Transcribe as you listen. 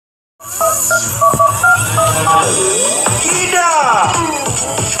কিডা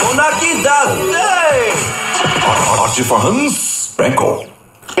ওনা কি দাসতে RJ Farhan's prank call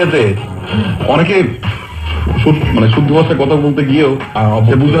এতে অনেকে মানে শুদ্ধ ভাষায় কথা বলতে গিয়েও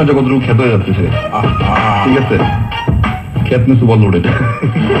সে বুঝতে না যে কতটুকু খেতে হয়ে যাচ্ছে সে। ঠিক আছে, খেত নিচু বল ওঠে।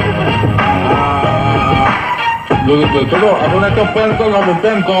 চলো এখন একটা প্র্যাঙ্ক কল হবে।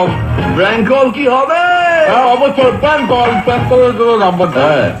 প্র্যাঙ্ক কল কি হবে? হ্যাঁ অবশ্যই প্র্যাঙ্ক কলের জন্য নাম্বার।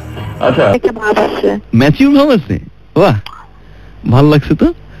 হ্যাঁ আচ্ছা, ম্যাচিউর ভাব আছে, বাহ ভাল লাগছে তো।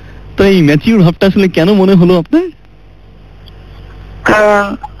 তো এই ম্যাচিউর ভাবটা আসলে কেন মনে হলো আপনার? কারণ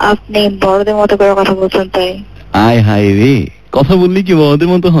আপনি বড়দের মতো করে কথা বলছেন তাই। আয় হায় রে, কথা বললি কি বড়দের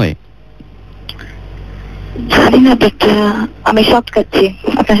মতো হয়? জানি না বেটা, আমি শর্ট খাচ্ছি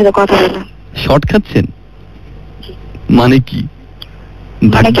আপনার সাথে কথা বলে। শর্ট খাচ্ছেন মানে কি?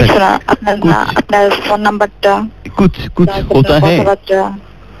 মানে কিছু না, আপনার ফোন নাম্বারটা কুছ হোতা হ্যায়।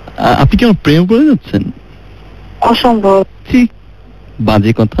 আপনি কেন প্রেম করে যাচ্ছেন? অসম্ভব। ঠিক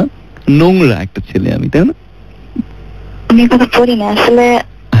বাজে কথা, নোংরা একটা ছেলে আমি, তাই না? আমি কথা পড়ি না আসলে।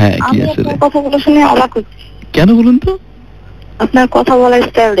 হ্যাঁ কি আসলে? কথাগুলো শুনে অবাক হচ্ছি। কেন বলুন তো? আপনার কথা বলার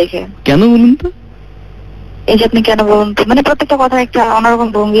স্টাইল দেখে। কেন বলুন তো? এই যে আপনি কেন বলুন তো, মানে প্রত্যেকটা কথা একটা অন্যরকম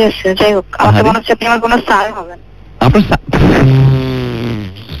ভঙ্গি আছে। যাই হোক, আমার মনে হচ্ছে আপনি আমার কোনো স্যার হবেন। আপনার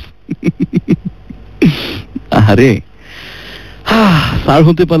আরে স্যার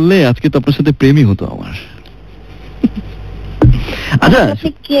হতে পারলে আজকে তো আপনার সাথে প্রেমই হতো আমার। আচ্ছা আপনি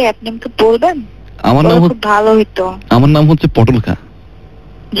কে? আপনি আমাকে বলবেন? আমার নাম খুব ভালো হইতো। আমার নাম হচ্ছে পটল খা।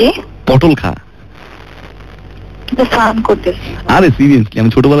 জি পটল খা। তো ফান করতে। আরে সিরিয়াসলি, আমি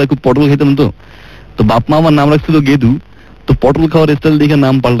ছোটবেলায় খুব পটল খেতাম তো বাপ মা আমার নাম রাখছিল গেদু, তো পটল খাওয়ার স্টাইল দেখে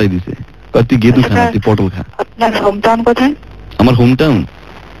নাম পাল্টাই দিছে। তুই গেদু খা না, তুই পটল খা। আপনার হোম টাউন কোথায়? আমার হোম টাউন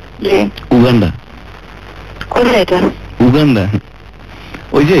উগান্ডা। কোথায় এটা? উগান্ডা।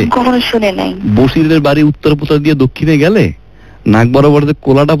 ওই যে কখনো শুনে নাই। বসিরের বাড়ি উত্তর পোতা দিয়ে দক্ষিণে গেলে নাক বরাবর যে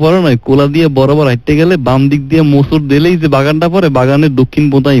কোলাটা পড়ে নয়, কোলা দিয়ে বরাবর হাঁটতে গেলে বাম দিক দিয়ে মোসর দিলেই যে বাগানটা পড়ে, বাগানের দক্ষিণ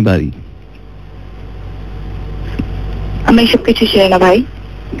পোতাই বাড়ি। আমি এসব কিছু ছিল না ভাই।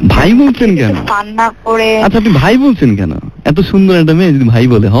 ভাই বলছেন কেন? কান্না করে। আচ্ছা আপনি ভাই বলছেন কেন? এত সুন্দর একটা মেয়ে যদি ভাই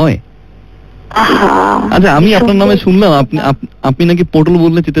বলে হয়? আচ্ছা আমি আপনার নামে শুনলাম আপনি নাকি পটল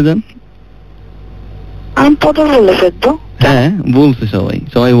বললে চেতে যান। আমি পটল বললে চেত? হ্যাঁ বলছে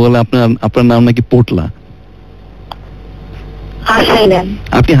সবাই বলে আপনার নাম নাকি পটলা।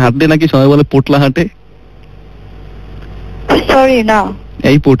 আপনি হাঁটলে নাকি সবাই বলে পটলা হাঁটে। সরি না,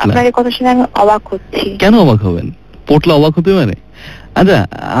 এই পটলা। আপনার কথা শুনে আমি অবাক হচ্ছি। কেন অবাক হবেন? পটলা অবাক হতে পারে? আচ্ছা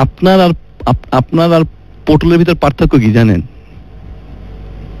আপনার আর পটলের ভিতর পার্থক্য কি জানেন?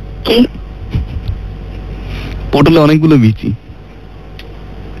 কি? পটলে অনেকগুলো বিচি।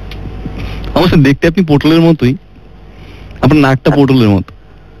 অবশ্য দেখতে আপনি পটলের মতোই, আপনার নাকটা পটলের মতো,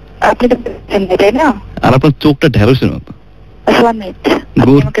 আপনি তো তাই না? আর আপনার চোখটা ঢেঁড়সের মতো।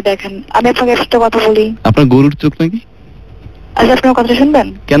 আমাকে দেখেন, আমি আপনাকে একটা কথা বলি। আপনার গরুর চোখ নাকি? আচ্ছা আপনার কথা শুনবেন?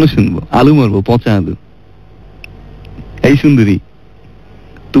 কেন শুনবো? আলু মারবো, পচা আলু। এই সুন্দরী,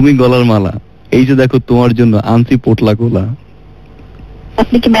 তুমি গলার মালা, এই যে দেখো তোমার জন্য আনছি পোটলা গোলা।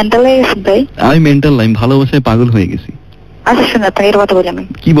 আপনি কি মেন্টাল হয়ে গেছেন ভাই? আমি মেন্টাল না, আমি ভালোবাসায় পাগল হয়ে গেছি। আচ্ছা শুনুন, আপনাকে এর কথা বলি আমি।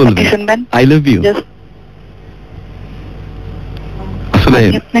 কি বলবেন? শুনবেন? I love you. আসলে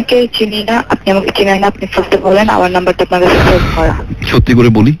আপনাকে চিনি না, আপনি আমাকে চিনেন না, আপনি ফার্স্টে বলেন আমার নাম্বারটা আপনার কাছে সেভ করা। সত্যি করে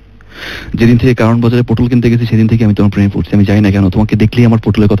বলি, যেদিন থেকে কারণ বাজারে পটল কিনতে গেছি সেদিন থেকে আমি তোমার প্রেমে পড়ছি। আমি জানি না কেন, তোমাকে দেখলেই আমার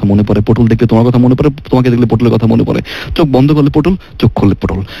পটলের কথা মনে পড়ে, পটল দেখলে তোমার কথা মনে পড়ে, তোমাকে দেখলে পটলের কথা মনে পড়ে। চোখ বন্ধ করলে পটল, চোখ খুললে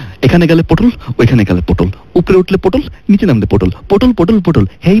পটল, এখানে গেলে পটল, ওইখানে গেলে পটল, উপরে উঠলে পটল, নিচে নামলে পটল, পটল পটল পটল।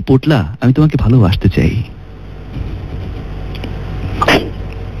 হেই পটলা, আমি তোমাকে ভালোবাসতে চাই।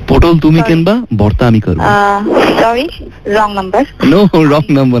 পটল তুমি কিনবা, ভর্তা আমি করবো। Sorry, wrong number. No wrong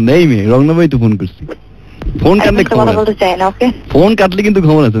number নেই মেয়ে, রং নাম্বারই তো ফোন করছি। ফোন কাটলে খবর আছে, ফোন কাটলে কিন্তু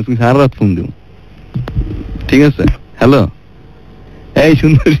খবর আছে, তুমি সারা রাত ফোন দিও, ঠিক আছে? হ্যালো, এই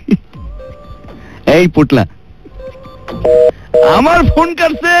সুন্দরী, এই পটলা, আমার ফোন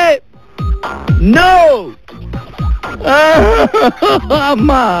কাটছে। নো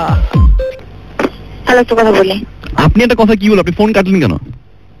আম্মা। হ্যালো, একটু কথা বলি। আপনি একটা কথা কি বল, আপনি ফোন কাটলেন কেন?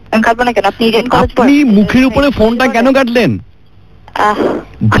 কাটবো না কেন? আপনি মুখের উপরে ফোনটা কেন কাটলেন?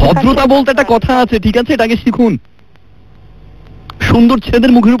 ভদ্রতা বলতে একটা কথা আছে, ঠিক আছে? এটাকে শিখুন। সুন্দর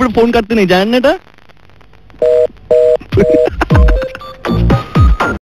ছেলেদের মুখের উপরে ফোন কাটতে নেই, জানেন না এটা?